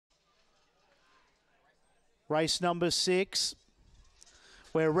Race number 6.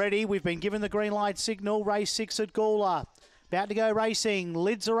 We're ready. We've been given the green light signal. Race 6 at Gawler. About to go racing.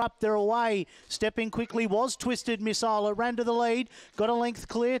 Lids are up. They're away. Stepping quickly was Twisted Missile. It ran to the lead. Got a length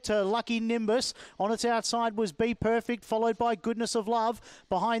clear to Lucky Nimbus. On its outside was Be Perfect, followed by Goodness of Love.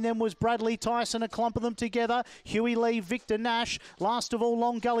 Behind them was Bradley Tyson, a clump of them together. Huey Lee, Victor Nash. Last of all,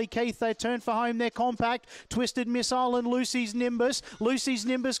 Long Gully Keith. They turn for home. They're compact. Twisted Missile and Lucy's Nimbus. Lucy's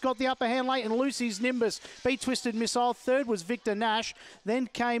Nimbus got the upper hand late, and Lucy's Nimbus beat Twisted Missile. Third was Victor Nash. Then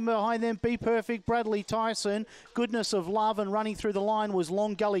came behind them Be Perfect, Bradley Tyson, Goodness of Love, and running through the line was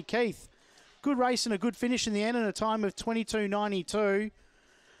Long Gully Keith. Good race and a good finish in the end, and a time of 22.92.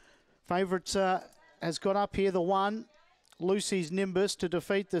 Favourite has got up here the 1, Lucy's Nimbus, to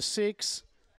defeat the 6.